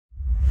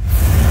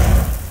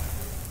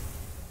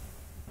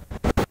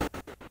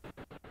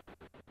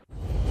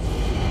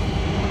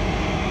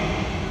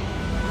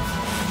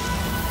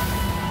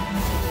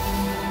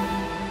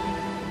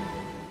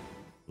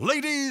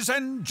Ladies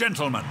and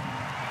gentlemen,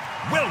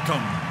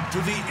 welcome to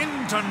the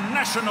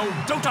International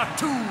Dota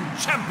 2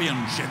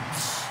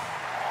 Championships.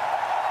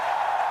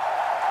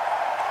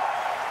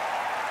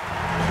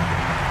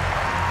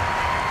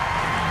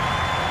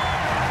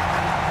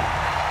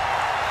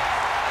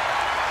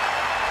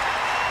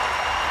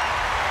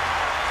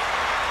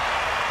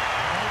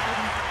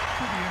 Welcome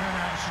to the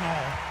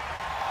International.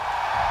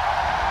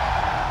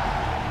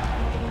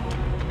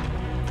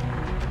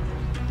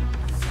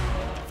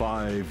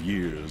 5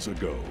 years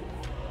ago,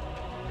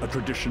 a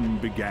tradition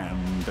began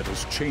that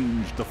has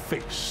changed the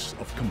face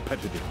of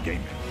competitive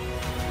gaming.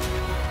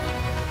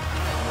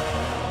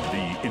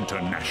 The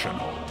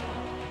International,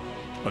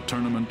 a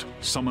tournament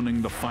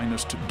summoning the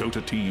finest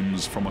Dota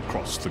teams from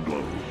across the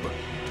globe.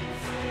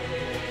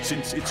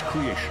 Since its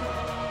creation,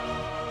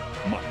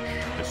 much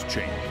has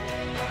changed.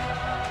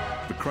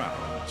 The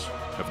crowds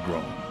have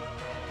grown,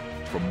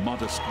 from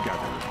modest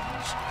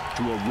gatherings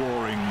to a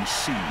roaring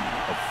sea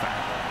of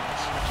fans.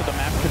 To the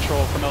map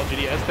control from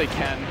LGD as they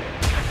can.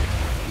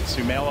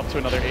 Sumail up to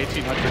another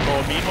 1,800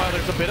 gold. Meanwhile,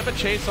 there's a bit of a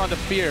chase onto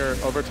Fear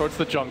over towards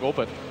the jungle,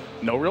 but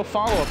no real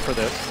follow-up for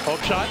this.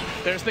 Hope shot.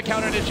 There's the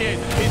counter initiate.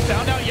 He's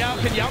found out Yao.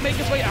 Can Yao make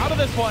his way out of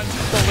this one?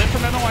 The lift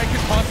from MOI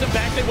could toss him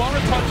back. They won't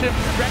touch him.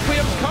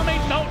 Requiem's coming.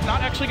 No,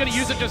 not actually going to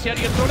use it just yet.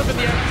 He gets thrown up in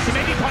the air. He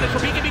may be punished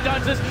for BKB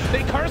does this.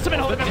 They curse him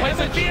and hold him in place.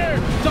 And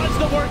Fear does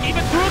the work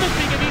even through this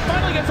BKB.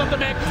 Finally gets up the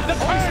mech. The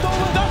curse,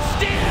 the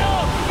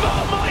steal.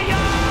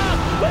 Momoya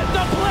with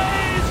the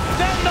plays.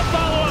 Then the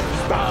follow-up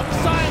from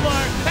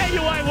Sylar.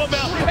 AUI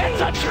Wumel.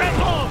 It's a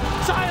triple.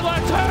 Sylar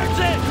turns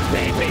it.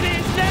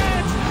 BPD's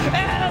next.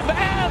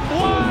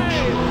 MMY!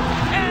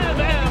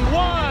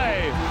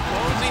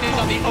 Closing in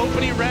on the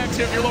opening racks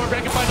here of your lower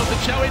bracket finals. The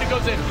Chow8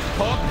 goes in.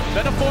 Hook,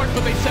 then a fourth,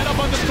 but they set up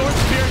on the Storm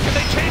Spear. Can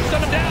they chase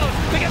them down?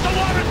 They get the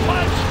water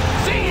punch.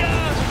 See ya!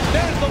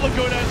 There's the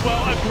Laguna as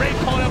well. A great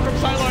call out from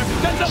Sylar.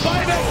 Then the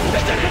buyback.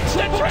 It's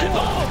a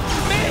triple!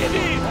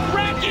 Maybe!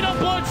 Racking up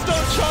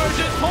Bloodstone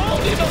charges,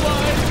 holding the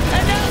line.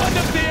 And now on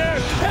the Fear.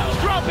 Hell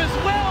drop as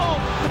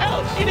well.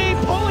 LGD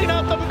pulling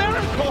out the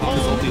miracle hold.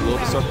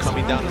 Lotus Orb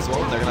coming down as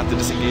well. They're gonna have to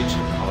disengage.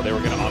 Oh, they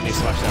were gonna Omni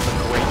Slash that for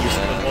great use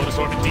of the Lotus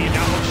Orb indeed.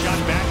 Now hook shot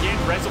back in.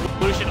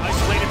 Resolution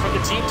isolated from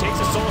the team. Takes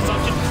a soul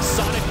assumption.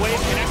 Sonic Wave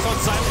connects on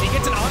Silent. He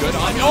gets an Omni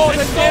Slash. Oh,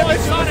 the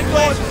damage! Sonic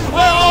Wave.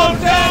 Oh,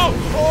 no!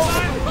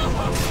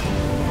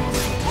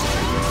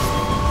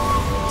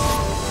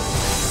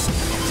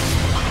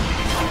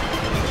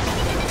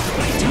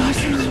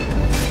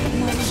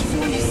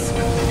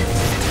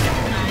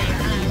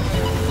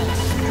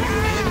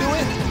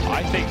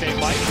 I think they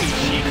might be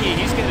cheeky.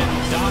 He's gonna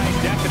die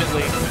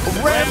definitely.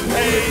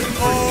 Rampage!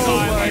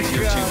 Oh my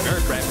Tier 2 God.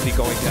 Merrick rapidly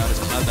going down as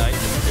Cloud9.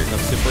 Here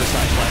comes the first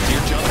side flat tier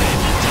jump in.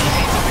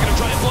 They're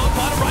gonna try and blow up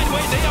bottom right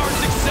away. They are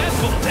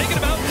successful. Taking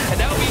him out. And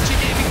now EG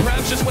Gaming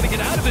perhaps just want to get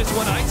out of this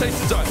one. Ice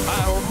Titans are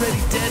already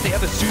dead. They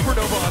have a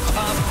supernova on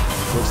top.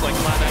 Looks like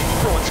Cloud9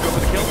 wants to go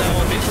for the kill now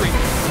on Misery.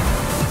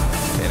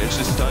 And it's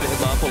just started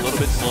him up a little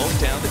bit, slow him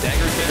down. The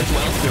dagger's there as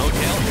well. No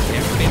tail.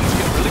 Everything's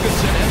getting a really good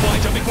set. MY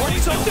jumping forward.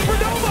 He's on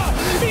supernova.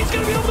 He's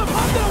going to be able to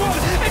pop that one.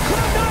 And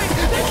Cloud9,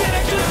 they can't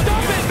actually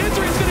stop it.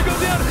 Misery's going to go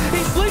down.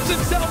 He sleeps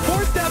himself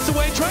 4 steps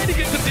away, trying to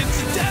get to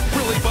instant death,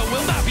 really, but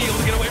will not be able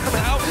to get away from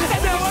Hao.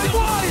 And now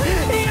MY,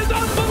 he is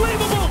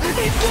unbelievable.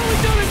 He's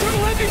slowing down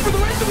Eternal Envy for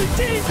the rest of his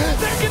team.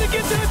 They're going to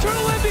get to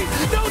Eternal Envy.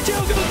 No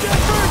tail going to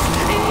death first.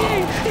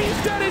 He's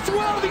dead as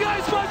well. The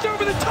guy splash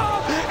over the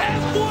top.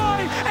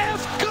 MY,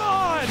 F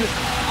God.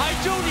 I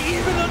don't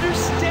even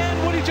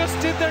understand what he just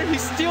did there. He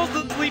steals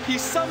the sleep. He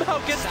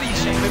somehow gets the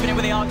Shake moving in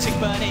with the Arctic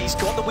Burn. He's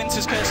got the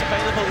Winter's Curse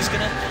available. He's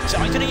gonna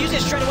use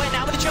it straight away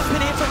now with the jump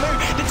in here from Moon.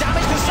 The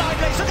damage to the side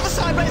blades. Look at the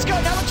side blades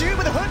going. Now a Doom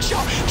with a hook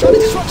shot. Trying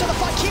to disrupt the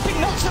fight, keeping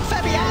Nox and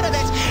Febby out of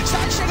this.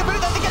 Sashek and Moon,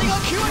 they're getting on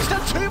Q. He's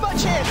done too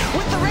much here.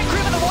 With the Red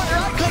Grim and the Water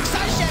right click.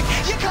 Sashek,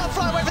 you can't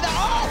fly away from that.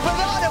 Oh,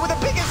 Banana with the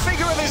biggest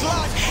figure of his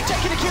life.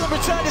 Taking a kill and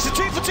return. It's a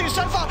 2 for 2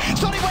 so far.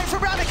 Starting away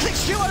from round. It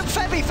clicks Q and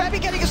Febby. Febby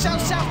getting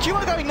himself south. Q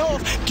going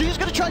north. Q's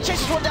going to try and chase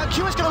this one down.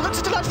 Q is going to look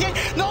to the left again.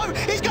 No,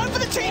 he's going for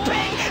the TP.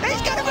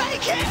 He's going to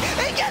make it.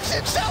 He gets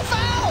himself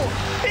out.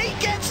 He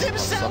gets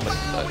himself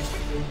out.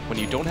 When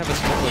you don't have a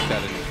smoke like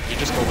that and you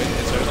just go in,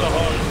 it's There's the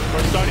hook.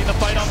 We're starting the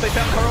fight off. They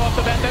found Kuro off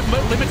the bat. That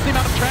limits the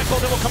amount of track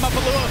hold that will come up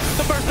with Lua.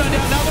 The first down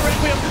down. Now the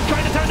Requiem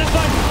trying to turn this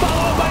fight.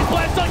 Follow up by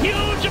Blast. A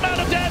huge amount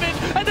of damage.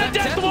 And the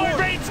Death Lord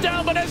rains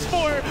down, but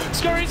S4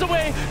 scurries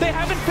away. They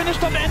haven't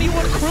finished up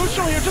anyone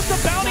crucial here. Just a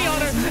bounty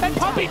on her. And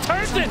Puppey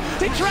turns it.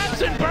 He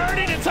traps it.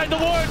 Burning inside the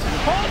wards.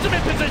 Holds him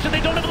in position.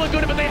 They don't have a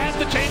Laguna, but they have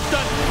the change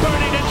done.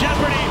 Burning in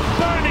jeopardy.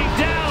 Burning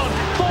down.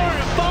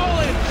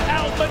 Fallen.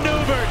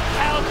 Outmaneuvered.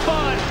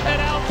 Outfun.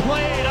 And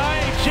outplayed.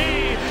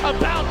 IG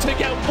about to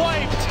get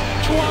wiped.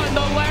 Chuan,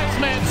 the last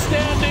man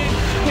standing.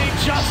 He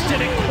just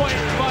didn't quite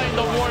find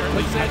the ward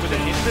position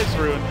in this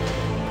rune.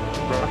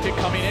 Rocket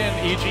coming in.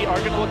 EG are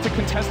going to look to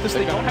contest this.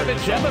 They don't have a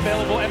gem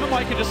available.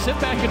 MMY can just sit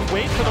back and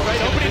wait for the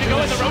right opening to go,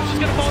 and the Roach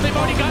is going to fall. They've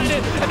already gotten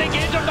it, and they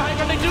engage on the high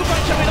ground. They do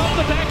find Chummy off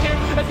the back here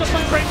as the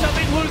fight breaks up.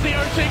 They lose the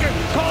Earthshaker.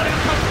 Call it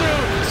out comes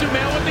through.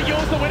 Sumail with the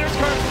Yules, the winner's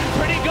curse.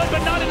 Pretty good,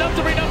 but not enough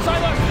to bring down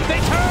Sylar. They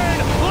turn,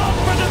 look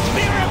for the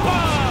Spirit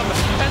Bomb,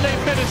 and they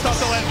finished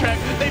off the left track.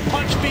 They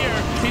punch Fear.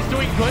 He's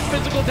doing good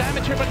physical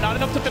damage here, but not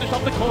enough to finish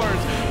off the cores.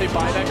 They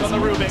buy back on the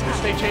Rubik.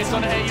 They chase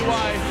on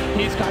AUI.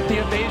 He's got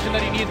the evasion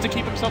that he needs to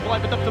keep himself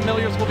alive, but the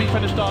Familiars will be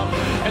finished off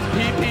as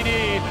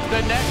PPD,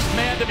 the next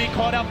man to be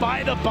caught out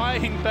by the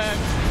buying back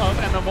of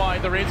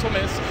MMY. The Raids will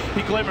miss.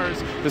 He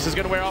glimmers. This is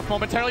going to wear off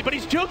momentarily, but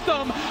he's juked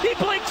them. He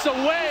blinks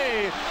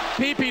away.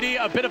 PPD,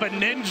 a bit of a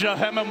ninja.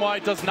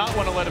 MMY does not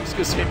want to let him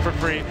escape for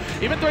free.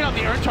 Even throwing out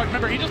the Earth Charge.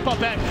 Remember, he just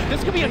popped back.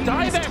 This could be a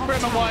dieback for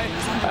MMY,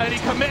 and he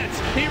commits.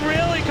 He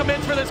really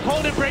commits for this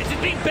cold embrace. He's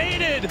being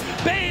baited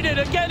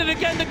again and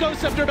again. The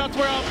Ghost Scepter about to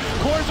wear off.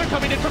 Cores are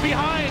coming in from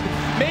behind.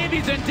 Maybe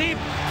he's in deep,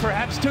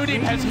 perhaps too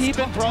deep. Has he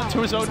been brought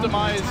to his own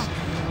demise?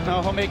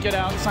 No, he'll make it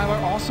out.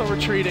 Sylar also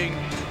retreating.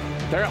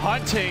 They're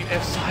hunting.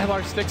 If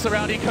Sylar sticks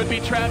around, he could be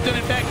trapped, and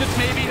in fact, it's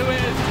maybe who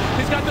is.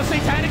 He's got the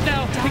Satanic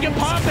now. He can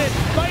pop it,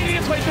 fighting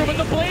his way through, but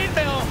the Blade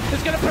Mail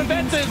is going to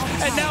prevent this,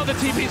 and now the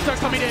TPs start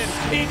coming in.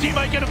 EG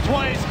might get him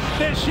twice.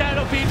 This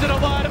Shadow Fiend's in a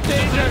lot of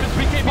danger.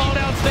 Fall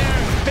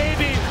downstairs.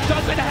 Maybe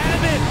doesn't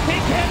have it. He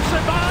can't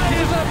survive.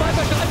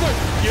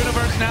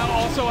 Universe now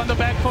also on the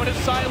back foot as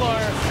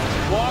Sylar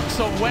walks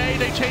away.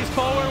 They chase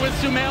forward with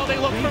Sumail. They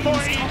look for more.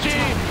 EG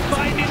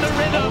finding the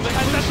rhythm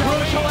at the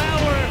crucial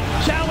hour.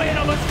 Xiaowen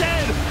almost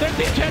dead. There's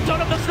the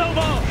enchant of the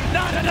snowball.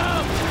 Not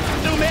enough.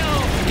 Sumail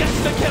gets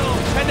the kill,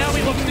 and now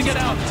he looks to get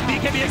out.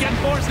 BKB again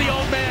forced the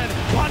old man,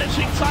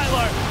 punishing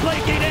Sylar,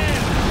 blinking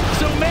in.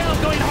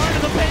 Sumail going hard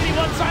in the paint. He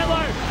wants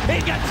Sylar.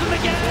 He gets him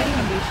again.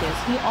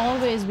 Ambitious. He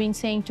always been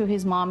saying to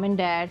his mom and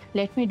dad,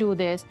 let me do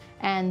this,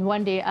 and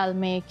one day I'll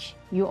make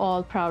you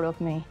all proud of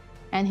me.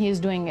 And he's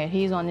doing it.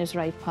 He's on his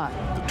right path.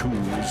 The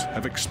tools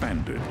have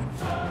expanded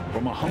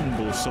from a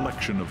humble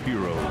selection of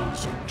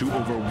heroes to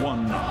over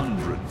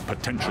 100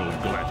 potential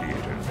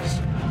gladiators.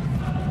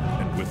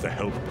 And with the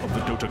help of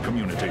the Dota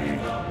community,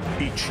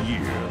 each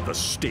year the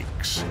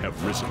stakes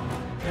have risen.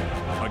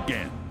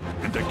 Again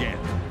and again,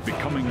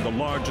 becoming the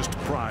largest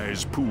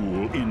prize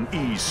pool in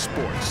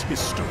esports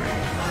history.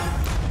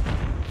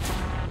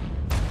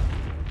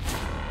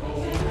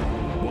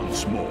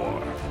 Once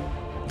more,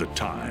 the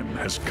time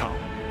has come.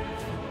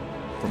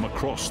 From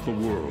across the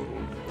world,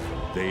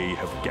 they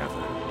have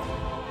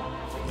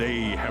gathered.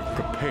 They have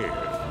prepared.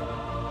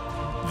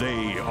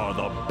 They are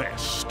the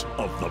best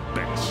of the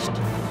best.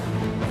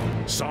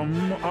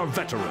 Some are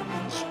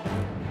veterans,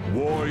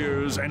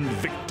 warriors and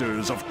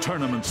victors of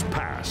tournaments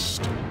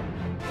past,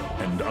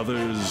 and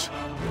others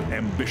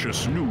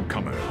ambitious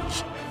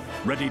newcomers,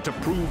 ready to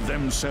prove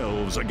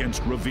themselves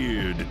against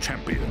revered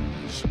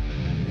champions.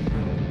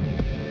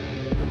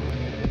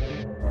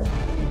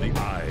 The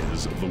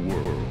eyes of the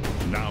world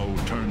now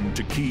turn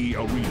to Key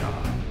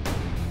Arena,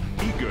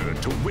 eager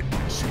to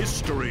witness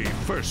history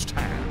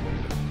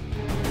firsthand,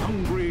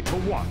 hungry to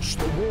watch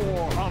the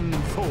war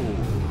unfold.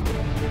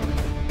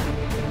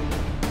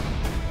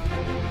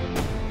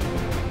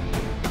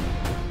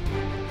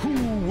 Who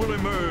will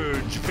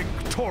emerge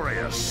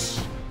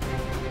victorious?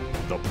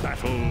 The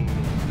battle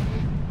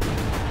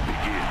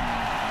begins.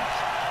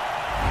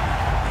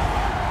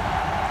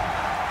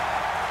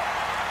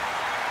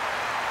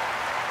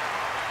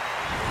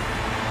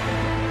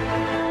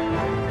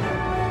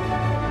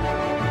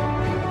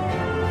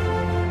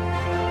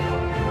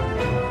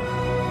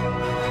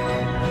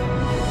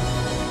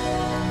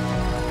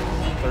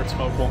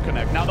 Smoke won't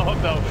connect. Now the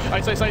hook though.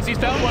 Ice, he's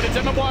down one. It's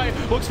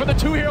MMY. Looks for the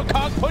two-hero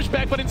cog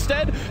pushback, but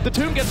instead the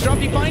tomb gets dropped.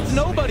 He finds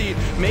nobody.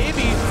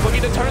 Maybe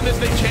looking to turn this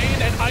thing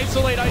chain and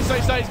isolate Ice,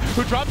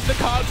 who drops the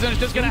cogs and is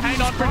just going to hang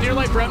on for dear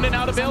life. Remnant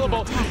out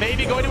available.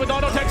 Maybe going in with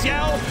auto text.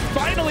 Yao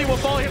finally will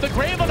fall here. The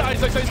grave on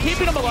Ice,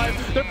 keeping him alive.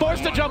 They're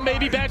forced to jump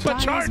maybe back, but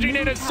charging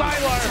in is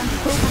Sylar,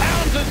 who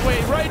pounds his way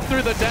right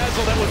through the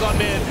dazzle that was on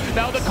mid.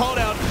 Now the call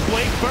down.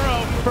 Blake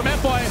Burrow from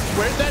FY.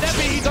 Where's that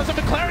Epi? He does have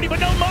the clarity, but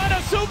no mana.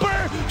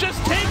 Super just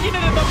taking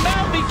it in the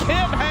mouth. He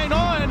can't hang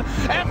on.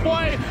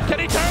 FY, can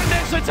he turn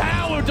this? It's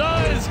How who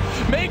does.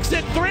 Makes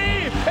it 3.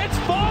 It's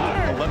 4.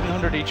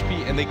 1100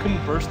 HP, and they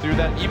couldn't burst through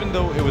that, even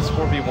though it was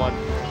 4v1.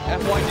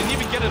 FY didn't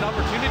even get an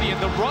opportunity,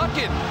 and the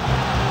Rocket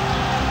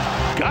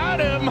got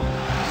him.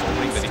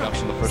 Something that he got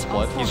from the first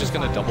blood. He's just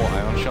going to double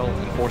Ion Shell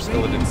and force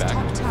Illidan back,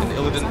 and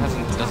Illidan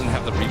doesn't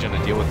have the regen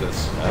to deal with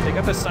this. They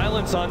got the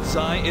silence on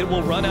Psy. It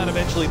will run out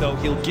eventually, though.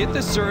 He'll get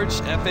the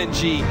Surge.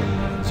 FNG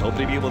is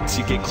hoping to be able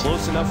to get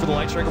close enough for the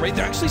Light Striker rate.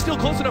 They're actually still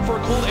close enough for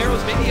a Cold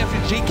Arrows. Maybe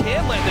FNG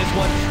can land this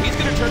one. He's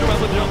going to turn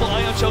around with a double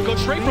Ion Shell, go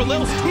straight for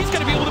Lil. He's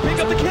going to be able to pick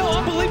up the kill.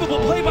 Unbelievable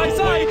play by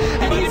Psy,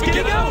 and he's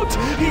getting out.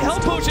 He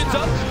health potions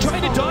up,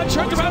 trying to dodge,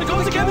 turns around, and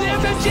goes again with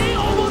FNG.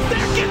 Almost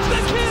there, gets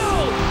the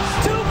kill.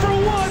 2 for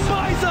 1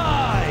 by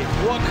Psy.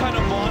 What kind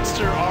of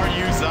monster are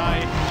you, Zai?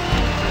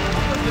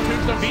 The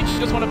Tombstone Beach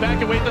just want to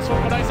back away this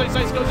one, but Ice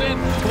goes in,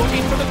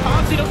 looking for the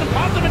tops. He doesn't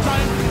pop them in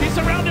time. He's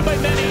surrounded by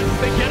men.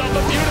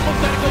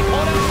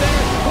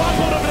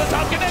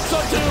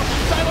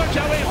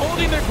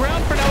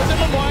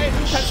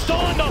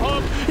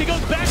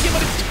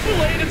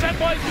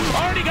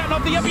 F1 already gotten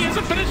off the F. He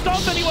hasn't finished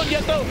off anyone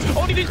yet, though.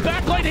 Only these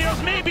backline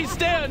heroes maybe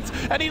stands,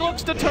 and he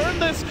looks to turn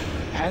this.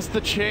 Has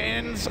the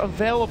chains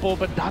available,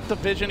 but not the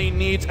vision he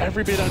needs.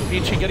 Every bit on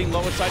Vici getting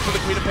low inside for the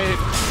Queen of Pain.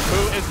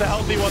 Who is the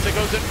healthy one that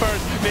goes in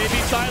first? Maybe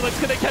Silence.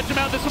 Can they catch him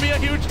out? This will be a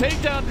huge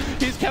takedown.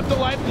 He's kept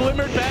alive,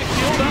 glimmered back,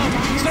 healed up,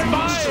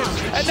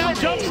 survives, and now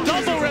jumps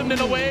double rimmed in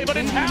a way, but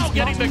it's Hao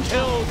getting the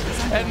kills.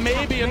 And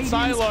maybe and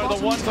Sylar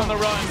the ones on the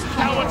run.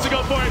 Hao wants to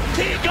go for it.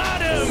 He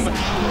got him!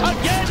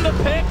 Again, the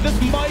pick. This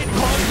might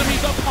cost him.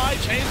 He's up high.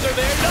 Chains are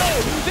there. No!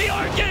 The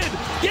Arcade!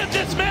 Give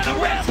this man a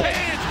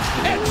rampage!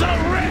 It's a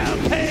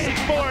rampage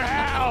for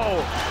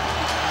Hao!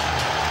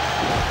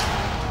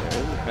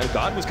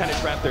 God was kind of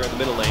trapped there in the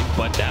middle lane,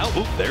 but now,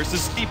 there's the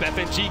steep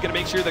FNG. Gonna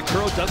make sure that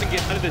Kuro doesn't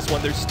get out of this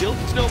one. There's still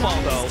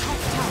Snowball, though.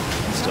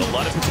 Still a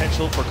lot of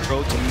potential for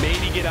Kuro to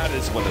maybe get out of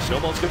this one. The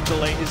Snowball's going to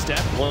delay his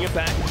death, pulling it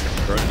back.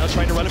 Kuro now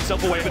trying to run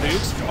himself away, but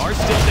nukes are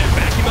still there.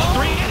 Backing up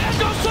 3, and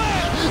Echo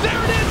Slam!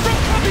 There it is from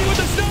Puppy with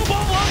the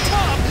Snowball on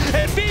top!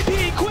 And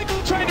VP quickly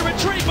trying to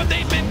retreat, but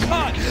they've been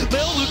caught.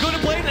 Lil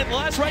Luguna Blade, and the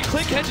last right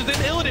click catches in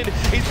Illidan.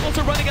 He's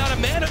also running out of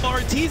mana.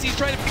 Arteezy he's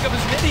trying to pick up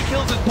as many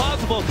kills as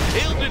possible.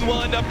 Illidan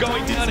will end up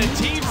going down, and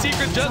Team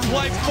Secret just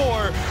like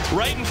 4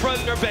 right in front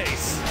of their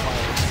base.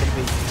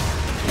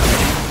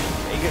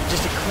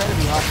 Just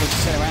incredibly hard for him to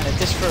turn around. If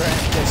this for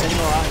there's any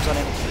more items on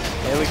him.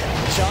 There we go.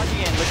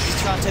 Charging in, looking to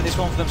try and take this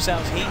one for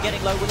themselves. He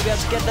getting low, will he be able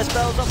to get their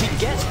spells off? He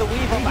gets the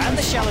weave off and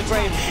the shallow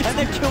grave, and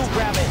they've killed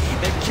Gravit.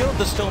 They've killed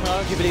the Storm, and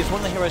arguably it's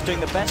one of the heroes doing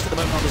the best at the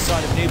moment on the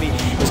side of Newbie.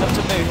 It's up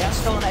to Moon. He has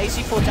stolen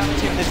AC4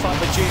 damage here in this fight,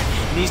 but June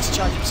needs to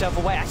charge himself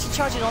away. Actually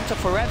charging onto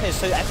Forever,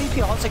 so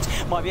MVP on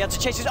 6 might be able to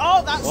chase his.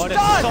 Oh, that's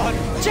done!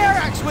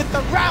 Jerax with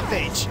the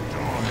Ravage!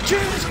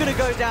 June's going to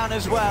go down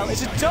as well.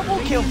 It's a double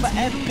kill for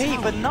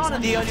MP, but none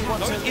of the only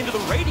ones into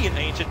the Radiant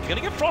Ancient. Going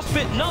to get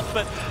frostbitten up,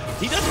 but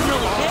he doesn't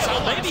really care.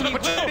 Well, maybe he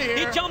will.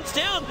 He jumps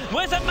down.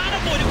 Where's that mana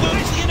void? It will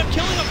actually end up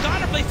killing him.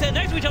 Garner plays there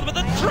next to each other, but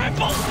the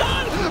triple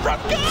stun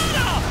from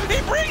Garner! He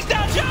brings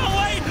down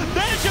Xiaowei.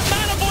 There's your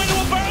mana void to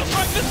a barrel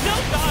strike to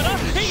still Garner.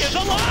 He is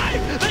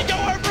alive. They go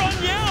over on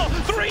Yao.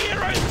 3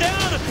 heroes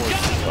down.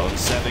 Zone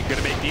 7 going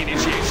to make the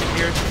initiation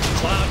here.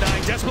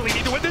 Cloud9 desperately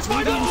need to win this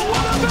fight. Oh,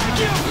 what a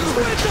vacuum!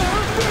 With the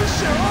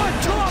Fisher on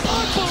top.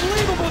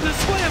 Unbelievable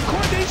display of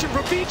coordination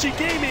from Vici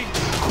Gaming.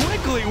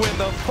 Quickly win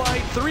the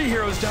fight. 3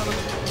 heroes down.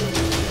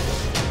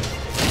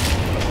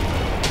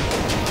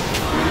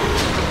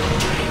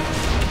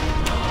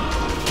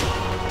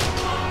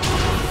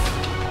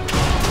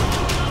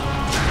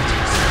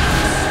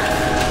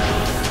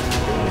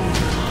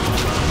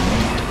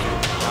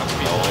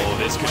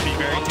 This could be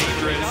very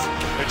dangerous.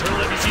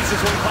 Eternal Envy sees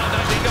this one. Cloud9,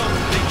 they know.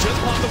 They just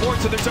popped the ward,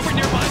 so they're somewhere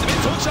nearby. The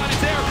mid-zone shot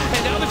is there,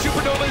 and now the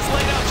Supernova is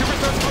laid out. Super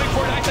starts going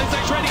for it. Ice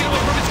trying to get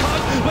away from his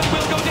cause, but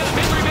will go down.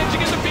 Misery managing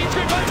to get the feed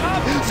screen on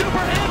top.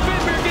 Super and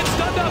Finbear gets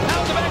stunned up.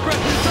 How's the background?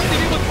 Trying to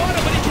deal with Mono,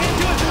 but he can't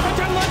do it.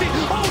 Eternal Envy.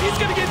 Oh, he's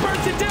going to get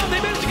bursted down. They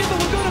managed to get the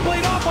Laguna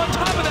Blade off on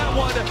top of that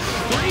one. 3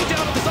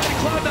 down on the side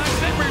of Cloud9.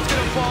 Finbear's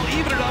going to fall.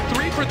 Even it up.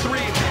 3 for 3.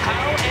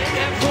 Hao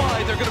and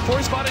FY. They're going to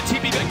force spot a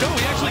TP. No,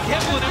 he actually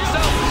canceled it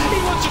himself. He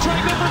wants to try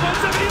and go for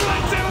 170. He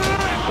likes it.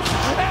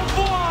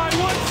 FY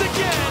once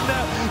again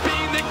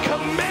being the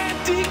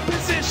commanding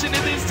position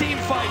in this team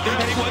fight.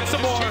 And he wants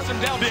some more.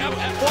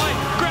 FY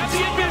grabs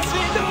the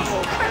advantage.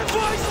 No,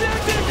 FY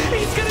snagged it.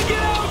 He's gonna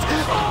get out.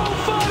 Oh,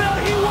 Fana,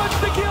 he wants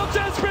the kill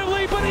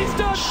desperately, but he's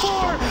done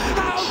for.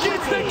 Hao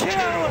gets the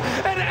kill,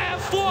 and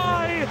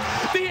FY,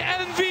 the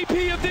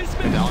MVP of this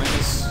match. Down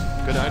is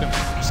good item.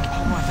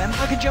 Oh,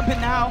 Vampire can jump in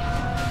now.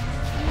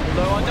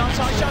 Low on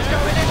downside shots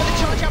going in with the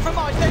charge out from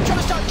Mars. They're trying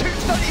to start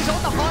Tombstone. He's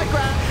on the high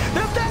ground.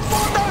 The death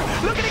form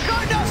though. Look at it go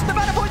nuts. The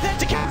mana void there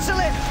to cancel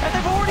it. And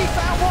they've already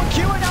found one.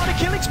 Qo now on a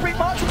killing spree.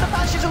 March with the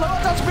bashes. Low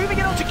on downs moving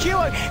it on to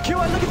Qo. Qo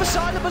looking for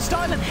Silent, but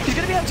Silent. He's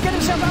going to be able to get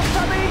himself out of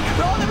time.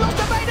 Oh, they've lost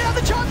the main. Now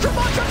the charge from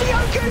March onto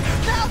Yoku.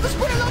 Now the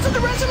sprint lots of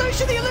the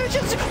resolution. The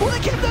illusions. Well,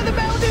 they kept though. The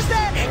meld is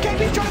there.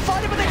 KB's trying to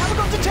find him, but they haven't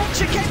got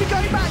detection. KB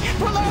going back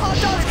for a low hard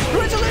dance.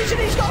 Resolution.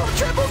 He's got a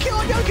triple kill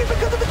on Yoku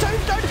because of the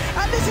Tombstone.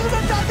 And this is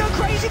a go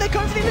crazy. They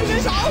go for the illusion.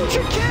 It's an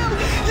ultra kill.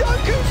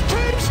 Yoku's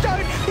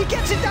Tombstone. He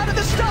gets it down at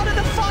the start of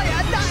the fight,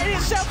 and that in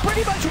itself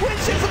pretty much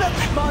wins it for them.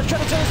 Mars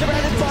trying to turn us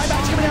around, and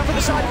buybacks coming out from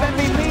the side of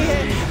MVP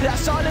here. That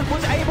Silent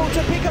was able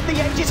to pick up the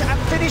Aegis and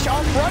finish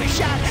off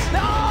Roshan.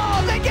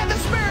 Oh, they get the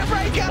Spirit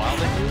Breaker. While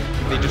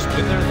they just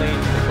win their lane,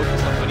 they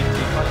focus on winning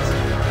team fights.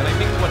 And I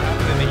think what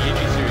happened in the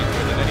AG series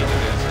more than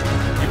anything is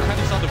you kind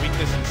of saw the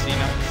weakness in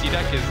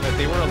CDEC is that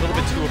they were a little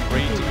bit too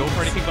afraid to go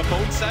for anything. But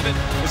Bone 7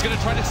 is going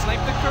to try to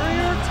snipe the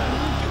courier.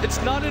 It's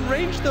not in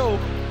range though.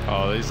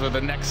 Oh, these are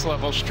the next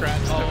level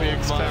strats that we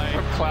expect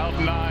from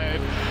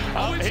Cloud9.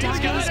 Oh, he's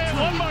got it.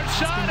 One more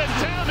shot and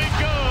down it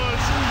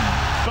goes.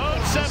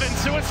 Bone 7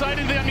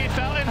 suiciding underneath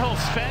that, and he'll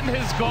spend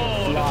his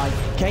gold.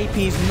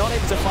 KP is not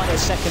able to find a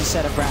second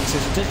set of rounds.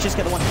 Does just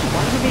get the one.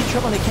 Why would be in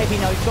trouble? KP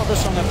now he's got the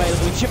song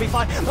available. He should be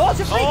fine. Oh,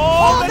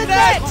 the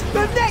net!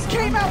 The net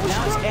came out with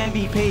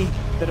MVP.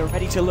 that are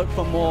ready to look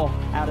for more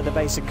out of the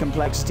basic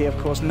complexity, of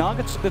course.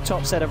 Naga took the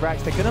top set of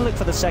racks. They're going to look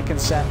for the second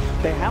set.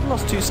 They have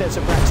lost 2 sets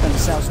of racks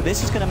themselves, so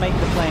this is going to make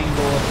the playing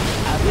board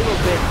a little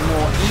bit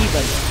more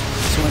even.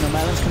 So when the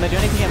Melons, can they do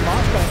anything? And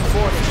March going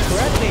forward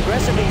incredibly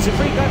aggressively.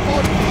 Zafri go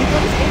forward. He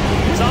got his in.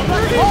 He's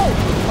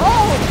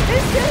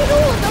getting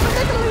all of them, and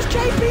they're going to lose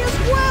JP as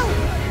well.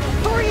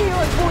 3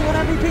 heroes falling on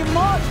MVP.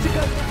 March to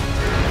go.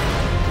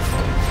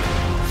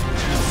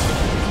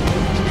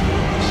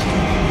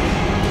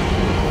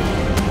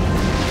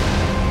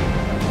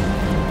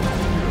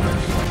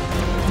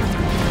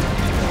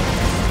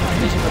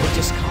 But they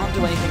just can't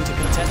do anything to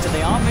contest it.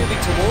 They are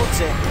moving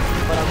towards it,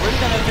 but I really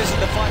don't know if this is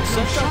the fight.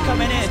 Sunshine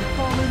coming in,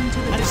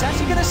 and it's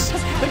actually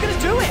they're gonna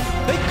do it.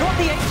 They got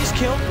the Aegis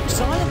kill.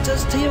 Silent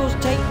does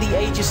take the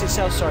Aegis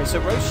itself. Sorry,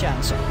 so Roshan.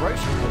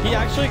 He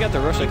actually got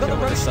the Roshan kill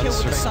with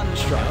the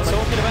Sunstrike.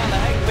 Talking about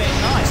the egg being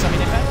nice. I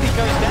mean, if MP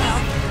goes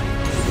down,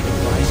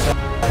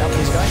 up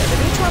he's going. They're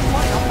gonna try and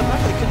fight up the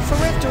back. They can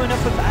forever do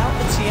enough without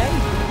the TA.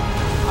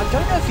 I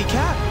don't know if he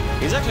can.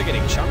 He's actually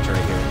getting chunked right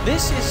here.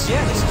 This is a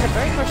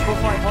very crushable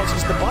fight box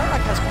because the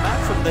buyback has come out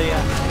from the TH.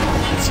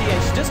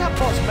 He does have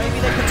bots, maybe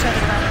they could turn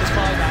it around with this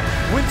buyback.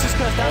 Winter's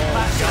Curse down the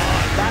back.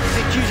 That is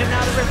accusing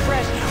now to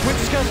refresh.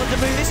 Winter's Curse on the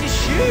move. This is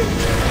huge.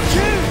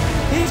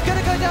 He's going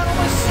to go down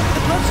almost.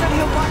 The Bloodstone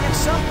he'll buy him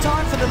some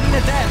time for the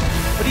Lina death,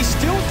 but he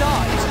still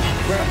dies.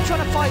 We're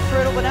trying to fight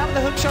through it all, but now with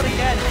the hook shot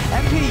again.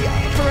 MP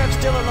forever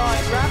still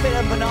alive. Rabbit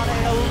and Banana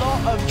in a lot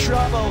of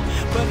trouble.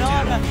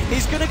 Banana,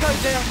 he's going to go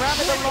down.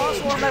 Rabbit, the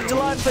last one left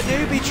alive for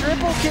Newbie.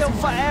 Triple kill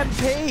for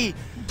MP.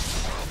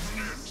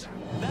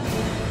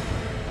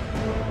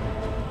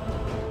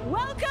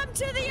 Welcome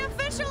to the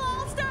official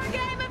All-Star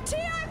game of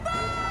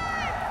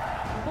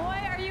TI5!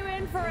 Boy, are you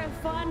in for a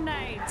fun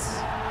night.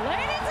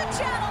 Ladies and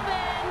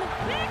gentlemen,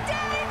 Big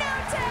Daddy No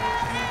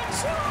Tail and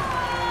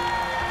Chua!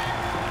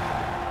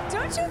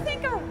 Don't you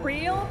think a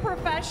real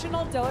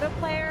professional Dota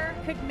player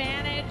could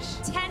manage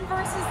 10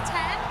 versus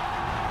 10?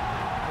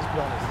 Let's be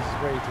honest, this is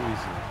way too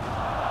easy.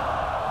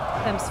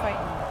 Them's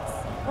fighting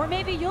this. Or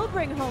maybe you'll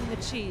bring home the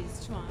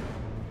cheese, Chuan.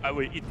 I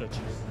will eat the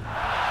cheese.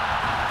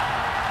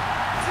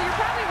 So you're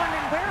probably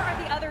wondering, where are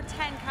the other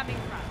 10 coming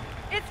from?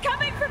 It's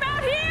coming from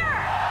out here!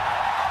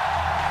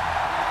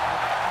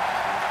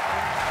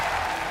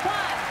 1,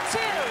 2,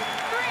 3.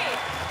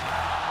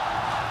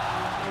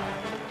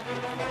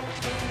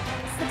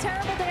 It's the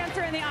terrible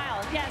dancer in the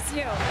aisle. Yes,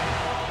 you.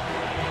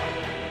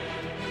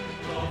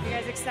 You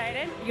guys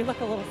excited? You look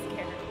a little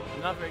scared.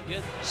 Not very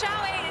good.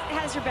 Shao 8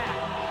 has your back.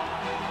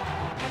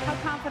 How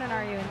confident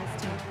are you in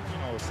this team? You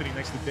know, sitting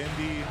next to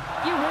Bendy.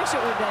 You wish it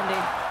were Bendy.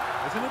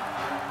 Isn't it?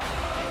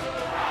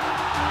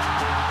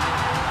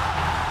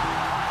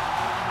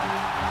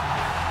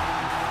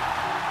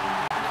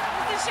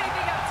 This is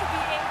shaping up to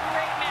be a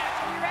great match.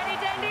 Are you ready,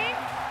 Dendy?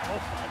 Oh,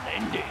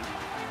 Dendy.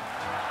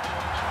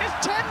 It's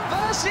 10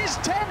 versus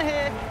 10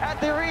 here at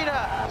the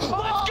arena.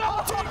 Let's go,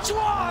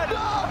 T1!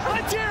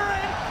 Let's hear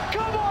it!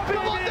 Come on, baby!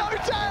 Come on, No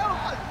Tail!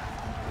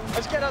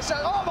 Let's get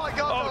ourselves. Oh my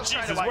God! Oh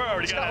Jesus, we're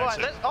already gonna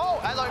action. Oh,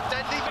 hello,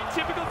 Dendy.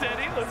 Typical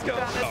Dendy. Let's go.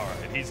 All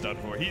right, he's done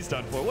for. He's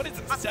done for. What is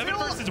it? 7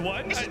 versus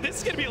 1? This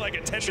is gonna be like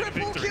a 10-minute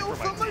victory kill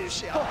for my team.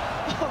 Lucia.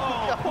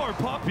 Oh, poor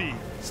puppy.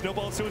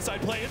 Snowball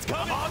suicide play. It's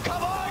coming.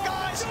 Come on,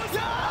 guys! That's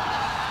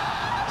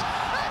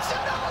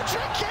an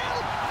ultra kill.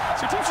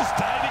 So team's just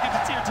diving into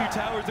tier 2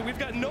 towers, and we've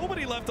got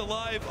nobody left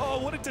alive. Oh,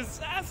 what a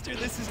disaster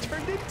this has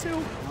turned into.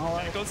 All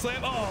right. Go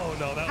slam. Oh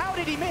no, that. How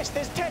did he miss?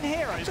 There's 10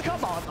 heroes.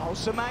 Come on, oh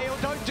Samael,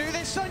 don't do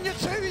this, son. You're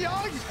too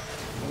young.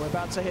 We're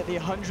about to hit the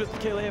 100th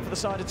kill here for the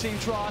side of Team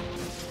Tron.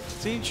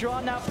 Team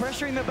Tron now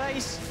pressuring the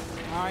base.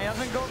 Oh, he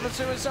hasn't got the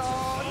suicide.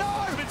 Oh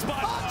no!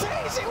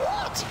 Arteezy,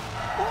 what?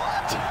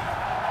 What?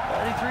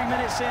 33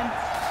 minutes in,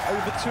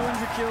 over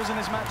 200 kills in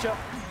this matchup.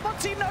 But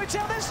Team No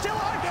Tail, they're still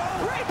on.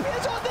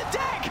 Rapier's on the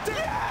deck.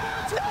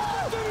 Yes! No!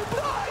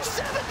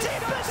 17%!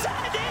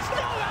 It's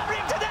not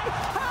happening today!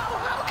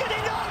 How can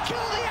he not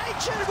kill the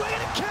Ancient? We're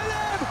gonna kill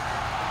him!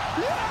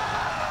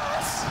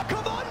 Yes!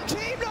 Come on,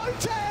 Team No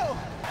Tail!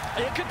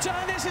 It could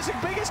turn this as the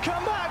biggest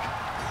comeback.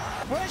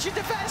 Where's your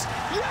defense?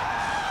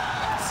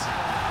 Yes!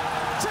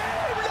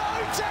 Team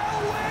No Tail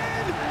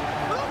win!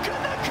 Look at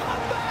the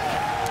comeback!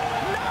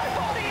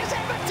 Nobody has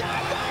ever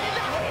done that in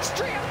the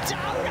history of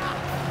Dota!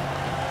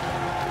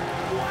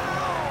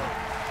 Wow!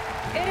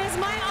 It is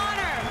my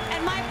honor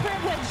and my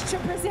privilege to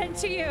present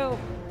to you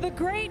the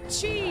great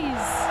cheese. Pick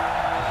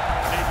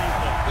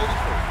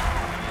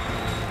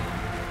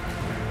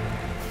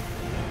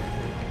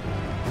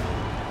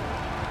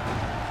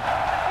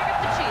up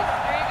the cheese.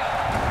 There you go.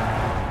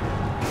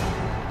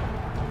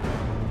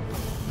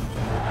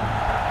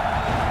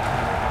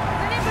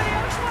 Does anybody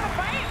else want to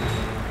bite?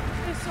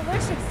 It's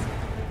delicious.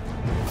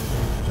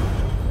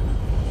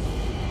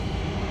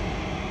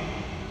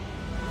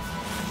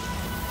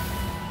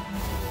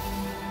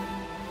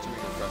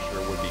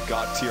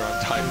 God tier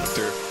on time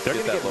after They're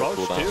going to get low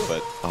roached too.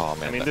 But, oh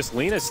man. I mean, this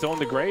Lina's still in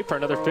the grave for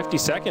another 50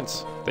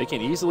 seconds. They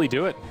can easily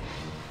do it.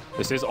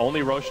 This is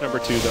only Roche number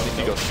 2, though.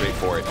 He goes straight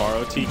for it.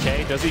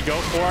 ROTK, does he go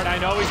for it? I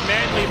know he's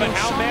manly, but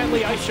how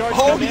manly? Ice Charge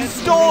Oh, come he in.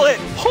 stole it!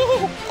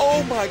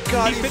 Oh my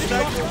god, he finished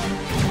off.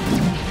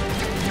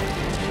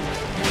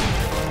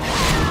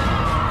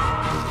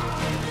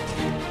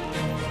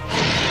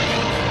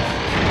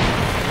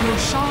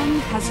 Roshan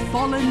has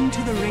fallen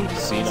to the raid.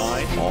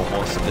 C9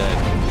 almost dead.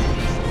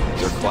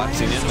 They're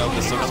collapsing in though.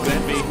 This looks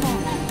good.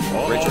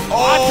 Richard.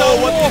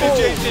 Oh, what did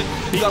Jason?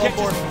 He catches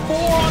 4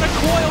 on a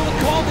coil. The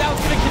call down's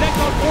going to connect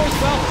on 4 as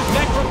well.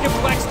 Necro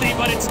complexity,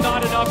 but it's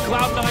not enough.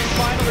 Cloud9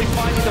 finally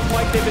finding the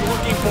fight they've been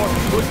looking for.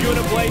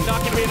 Laguna Blade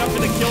not going to be enough for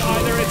the kill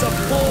either. It's a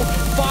full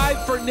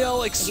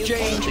 5-0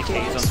 exchange.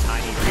 Decays on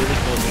Tiny, really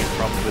causing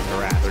problems with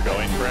Harass. They're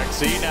going for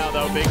XC now,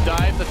 though. Big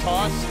dive, the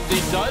toss. He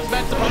does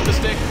meant to pump the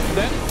stick.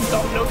 Then,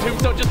 oh, no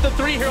tombstone, just the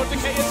 3 hero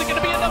decay. Is it going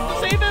to be enough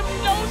to save him?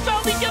 No,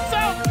 Salvi gets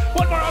out.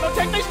 One more auto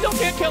tech. They still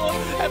can't kill him.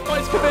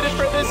 F-Boy's committed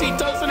for this. He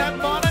doesn't have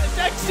mana.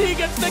 XC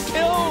gets the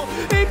kill.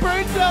 He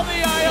burns down the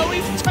IO.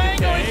 He's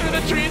tangoing through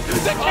the trees.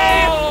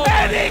 Decay,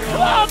 and he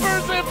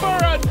clobbers it for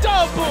a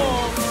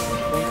double.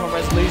 Recon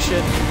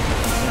resolution.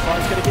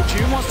 Fire's going to get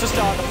June wants to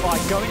start the fight.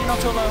 Going in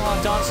onto a low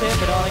hard dance here,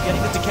 but are they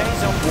getting the decay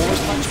zone?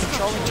 War's punch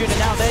controlling June, and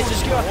now there's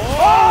just Skewer.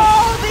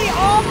 Oh, the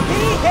RP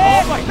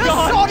hit! The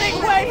Sonic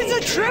Wave is a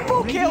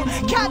triple kill,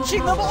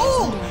 catching them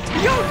all!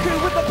 Yoku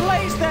with the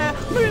blaze there.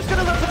 Who's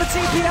going to look for the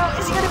TP out?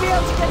 Is he going to be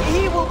able to get it?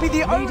 He will be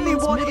the only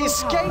one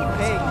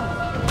escaping.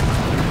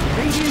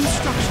 Radiant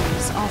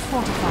structures are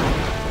fortified.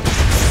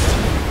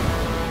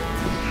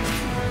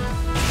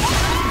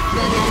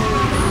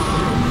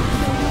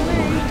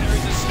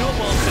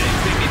 Snowball saves,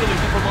 they immediately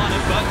come from on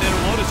it, but then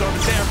Lotus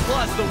over there,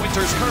 plus the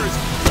Winter's Curse.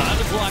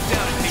 Simon's locked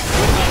down, and he's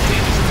good about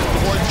damage with the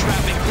horde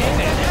trapping in,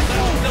 and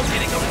still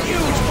getting a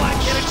huge black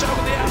cannon shot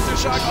with the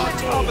aftershock on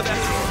top of that.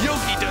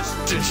 Yoki just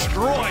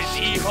destroys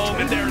E-Home,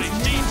 and there it is,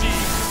 GG.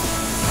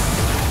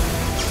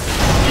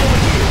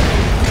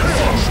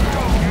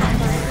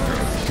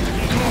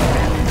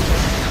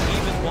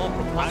 Even while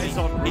proposing,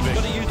 he's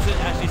going to use it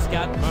as he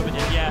scout the moment,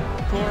 and yeah,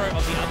 Kuro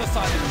on the other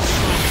side of the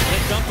screen,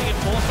 they're dumping it,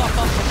 force up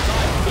from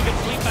side. He can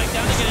fleet back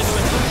down again into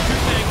a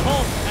 2-2-bang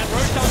home, and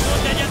Roche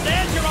doing that, yet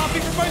there's your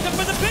RP proposal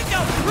for the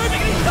pickup. Rubik,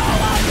 and he stole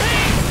RP!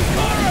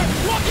 Kuro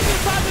walking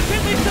inside the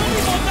pit, we still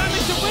need more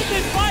damage to win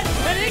this fight,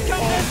 and here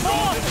comes there's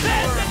more!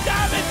 There's the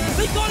damage!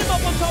 They got him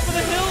up on top of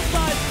the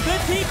hillside.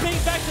 They're TPing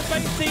back to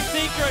base Team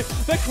Secret.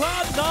 The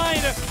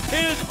Cloud9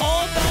 is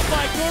all done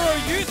by Kuro.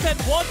 You said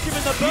watch him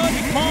in the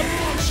burning pump.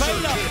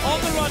 Vader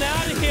on the run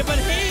out of here, but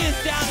he is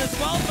down as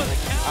well for the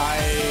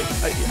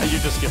count. You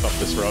just give up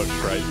this road,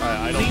 right?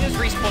 I don't. Lena's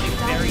respawning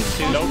very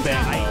soon. No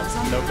bane.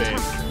 No bane.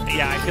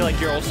 Yeah, I feel like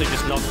you're also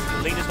just not.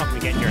 Lena's not going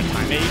to get here in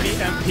time. Maybe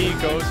MP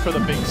goes for the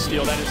big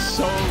steal. That is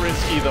so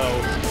risky, though.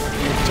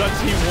 Does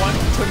he want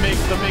to make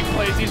the big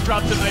plays? He's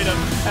dropped an item.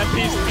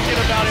 MP's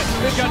thinking about it.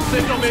 He's got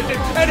signal vision,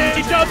 and then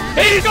he jumps.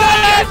 He's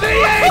got the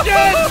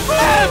agent!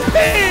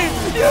 MP!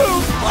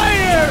 You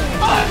player!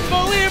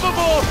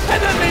 Unbelievable! And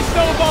then they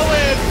snowball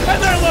in, and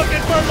they're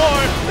looking for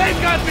more. They've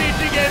got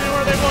BG Gaming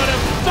where they want him,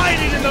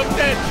 fighting in the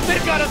pit.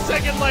 They've got a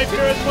second life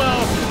here as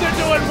well. They're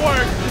doing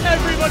work.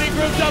 Everybody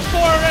grouped up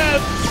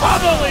 4M.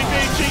 Probably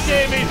BG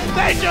Gaming.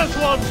 They just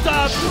won't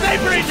stop. They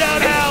bring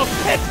down Hal.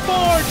 It's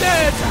 4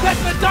 dead. That's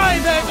the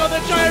dive on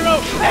the gyro.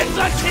 It's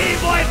a team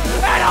wipe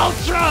and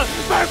Ultra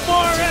for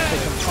 4M.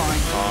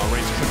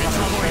 Race coming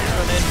through.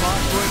 Then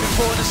Mark moving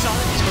forward to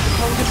Silent. He's got the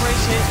Colgan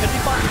race here. It's going to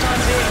be fun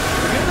time here.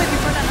 We're going to maybe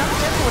bring that now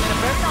to everyone in a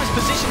very nice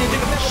position here.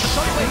 Doing a bit with the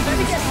Sonic Wave.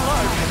 Maybe getting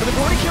low. But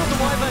they've already killed the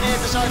Wyvern here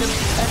beside him.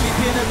 MVP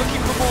and they're looking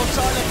for more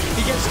Silent.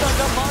 He gets stunned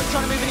up. Mark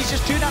trying to move and he's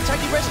just 2 down.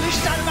 Taking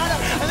resolutions out of mana.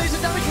 And there's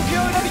a damage from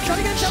Kyo. And he's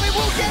trying to get him. He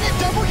will get it.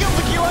 Double kill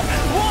for Kyo. 1,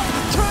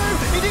 2.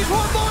 He needs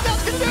one more.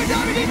 That's going to do it.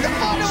 Now he needs the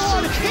final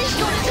one. He's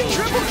got it. It's a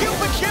triple kill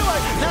for Kyo.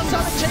 Now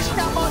Silent chasing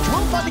down March.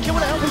 Will find the kill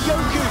with the help of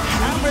Yoku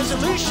and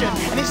Resolution.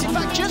 And it's in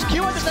fact just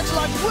Kyo that's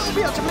alive. Will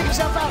be able to blink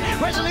himself out.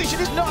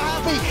 Resolution is not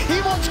happy. He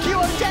wants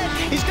Kyo dead.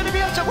 He's going to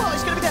be able to, well,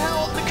 it's going to be the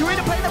hell. The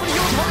Karina playing that with the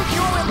yours. One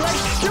Kyo in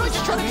place. Kyo is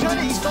just trying to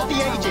turn it. He's got the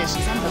Aegis.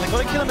 And they've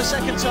got to kill him a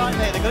second time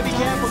there. They've got to be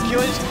careful.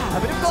 Kyo is a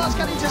bit of glass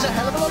cannon. Does a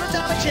hell of a lot of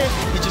damage here.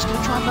 He's just going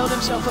to try and meld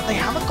himself up. They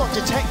haven't got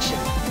detection.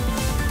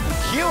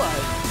 Kyo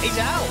is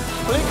out.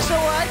 Blinks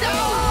away.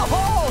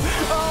 No!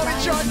 Oh, he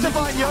tries to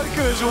find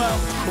Yoku as well.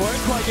 Won't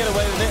quite get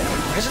away with it.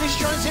 Resolution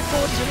trying to zip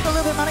forward. He's only got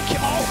a little bit of mana.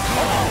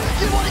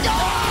 You want to go?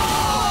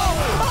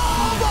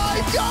 Oh my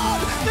god!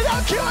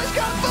 Now Kyo is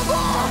going for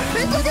more!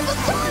 He's looking for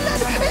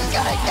Silent! He's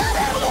gonna get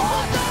him!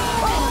 What?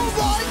 Oh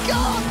my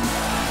god!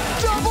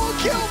 Double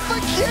kill for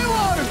Kyo!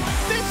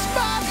 This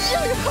man,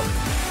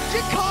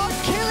 you can't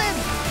kill him!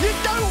 You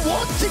don't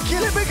want to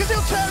kill him because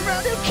he'll turn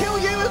around, he'll kill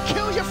you, he'll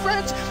kill your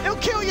friends, he'll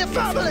kill your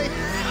family!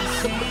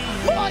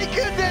 My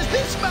goodness,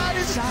 this man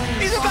is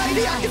he's a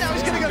maniac and now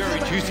he's gonna go for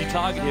the juicy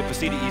target here for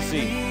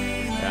CDEC.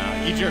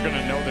 EG are going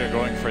to know they're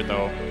going for it,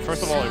 though.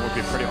 First of all, it would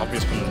be pretty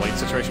obvious from the lane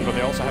situation, but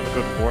they also have a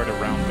good board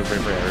around the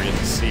river area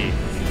to see.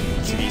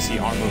 CDC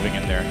are moving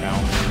in there now.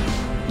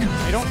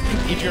 I don't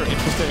think EG are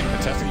interested in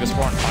contesting this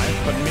 4-on-5,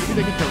 but maybe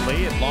they can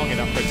delay it long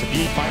enough for it to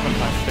be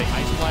 5-on-5 if they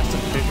Ice Blast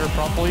and Fissure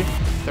properly.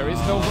 There is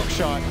no hook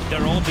shot.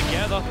 They're all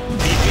together.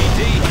 BBD,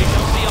 here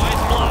comes the Ice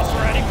Blast,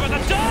 ready for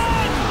the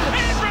dodge!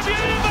 In from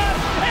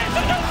Universe!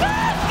 It's a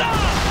disaster!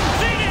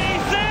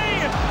 CDEC!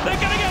 They're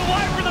going to get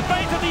wiped from the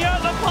base of the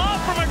earth apart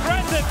from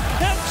aggressive.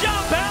 They'll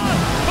jump out,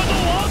 but the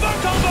Wombo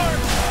combo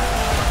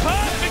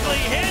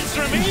perfectly hits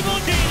from Evil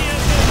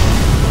Geniuses.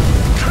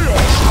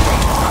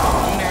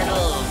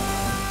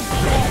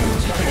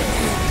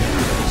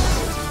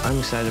 I'm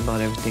excited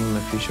about everything in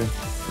my future,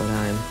 but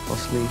I'm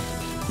possibly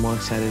more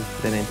excited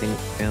than anything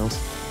else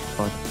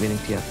about winning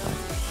TI5.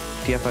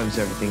 TI5 is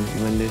everything.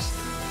 You win this,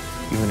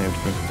 you win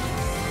everything.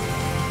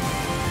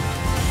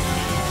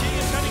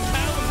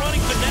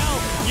 Running for now.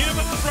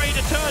 Universe is ready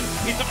to turn.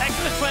 He's got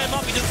excellent slam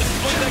up. He just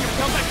exploits that.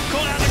 Come back.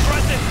 Call out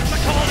aggressive. The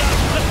call out.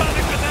 The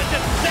perfect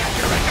position. There's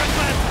your echo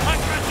slam.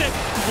 Aggressive.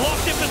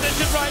 Locked in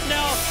position right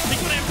now. He's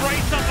going to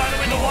embrace up by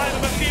the way the wire,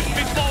 but he can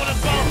be forward as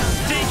well.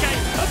 DK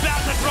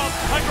about to drop.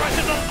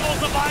 Aggressive on the full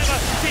survivor.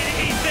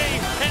 CDEC.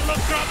 It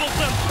looks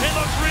troublesome. It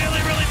looks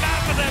really, really bad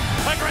for them.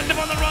 Aggressive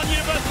on the run.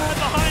 Universe right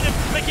behind him.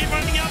 They keep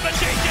running out, but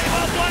GG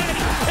well played.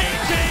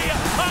 EG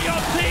are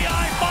your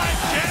TI5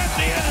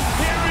 champions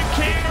here in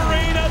King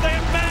Arena. They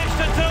have managed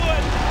to do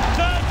it.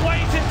 Third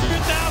place in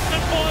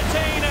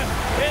 2014.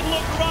 It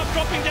looked rough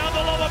dropping down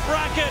the lower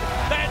bracket.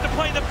 They had to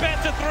play the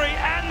best of 3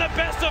 and the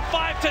best of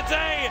 5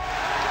 today.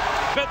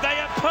 But they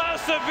have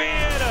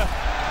persevered.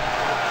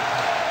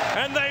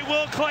 And they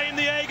will claim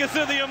the Aegis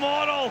of the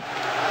Immortal.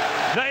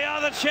 They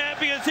are the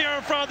champions here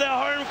in front of their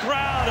home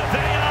crowd.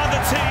 They are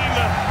the team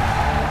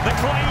that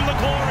claim the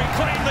glory,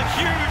 claim the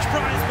huge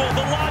prize pool,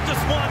 the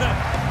largest one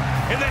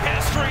in the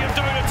history of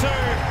Dota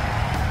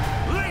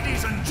 2.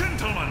 Ladies and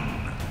gentlemen,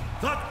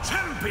 the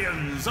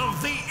champions of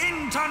the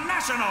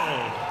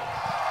International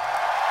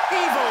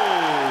Evil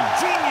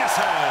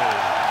Geniuses.